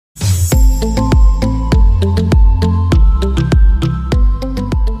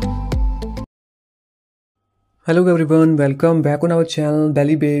Hello everyone, welcome back on our channel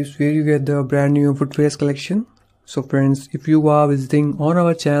Belly Babes, where you get the brand new footwear collection. So friends, if you are visiting on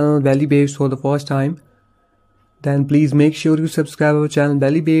our channel Belly Babes for the first time, then please make sure you subscribe our channel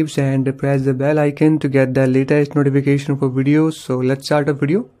Belly Babes and press the bell icon to get the latest notification for videos. So let's start the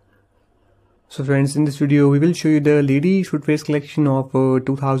video. So friends, in this video we will show you the ladies footwear collection of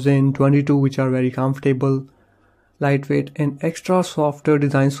 2022, which are very comfortable, lightweight and extra softer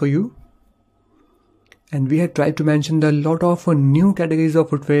designs for you. And we have tried to mention a lot of new categories of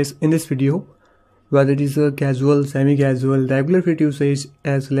footwear in this video, whether it is a casual, semi-casual, regular fit usage,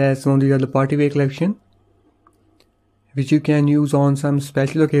 as well as some of the other party wear collection, which you can use on some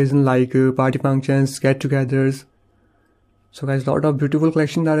special occasion like party functions, get-togethers. So guys, a lot of beautiful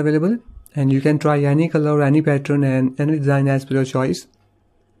collections are available, and you can try any color, any pattern and any design as per your choice.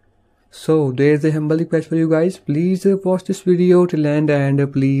 So there's a humble request for you guys, please watch this video till end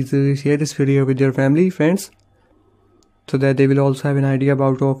and please share this video with your family, friends, so that they will also have an idea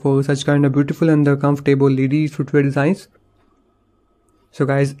about such kind of beautiful and comfortable ladies footwear designs. So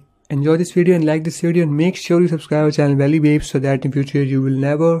guys, enjoy this video and like this video, and make sure you subscribe our channel Belly Babes so that in future you will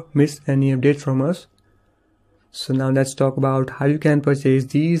never miss any updates from us. So now let's talk about how you can purchase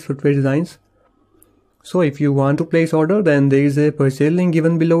these footwear designs. So if you want to place order, then there is a purchase link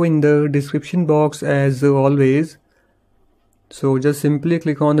given below in the description box as always. So just simply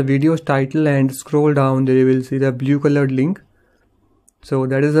click on the video's title and scroll down, there you will see the blue colored link. So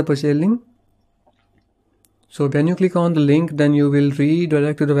that is the purchase link. So when you click on the link, then you will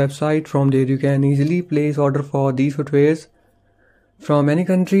redirect to the website. From there you can easily place order for these footwears from any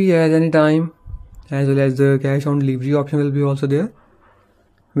country at any time, as well as the cash on delivery option will be also there,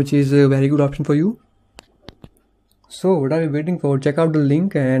 which is a very good option for you. So what are you waiting for? Check out the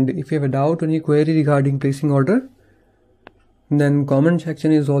link, and if you have a doubt or any query regarding placing order, then comment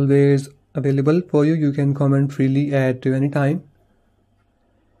section is always available for you. You can comment freely at any time,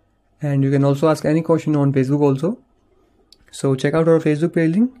 and you can also ask any question on Facebook also. So check out our Facebook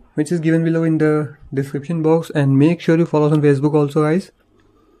page link, which is given below in the description box, and make sure you follow us on Facebook also guys.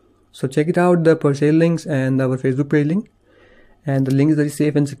 So check it out, the purchase links and our Facebook page link, and the link is very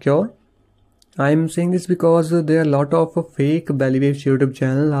safe and secure. I am saying this because there are a lot of fake Belly Babes YouTube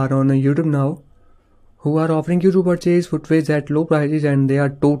channel are on YouTube now, who are offering you to purchase footwear at low prices, and they are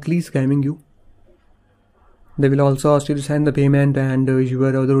totally scamming you. They will also ask you to send the payment and your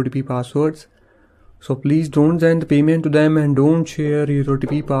other OTP passwords. So please don't send the payment to them and don't share your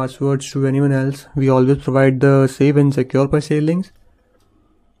OTP passwords to anyone else. We always provide the safe and secure purchase links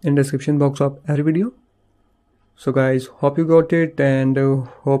in the description box of every video. So guys, hope you got it, and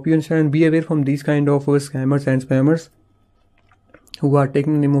hope you understand. Be aware from these kind of scammers and spammers who are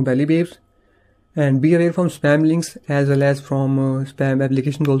taking the name of Belly Babes, and be aware from spam links as well as from spam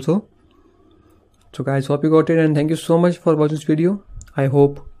applications also. So guys, hope you got it, and thank you so much for watching this video. I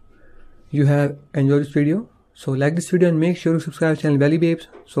hope you have enjoyed this video. So like this video and make sure to subscribe to channel Belly Babes.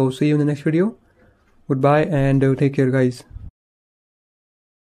 So see you in the next video. Goodbye and take care guys.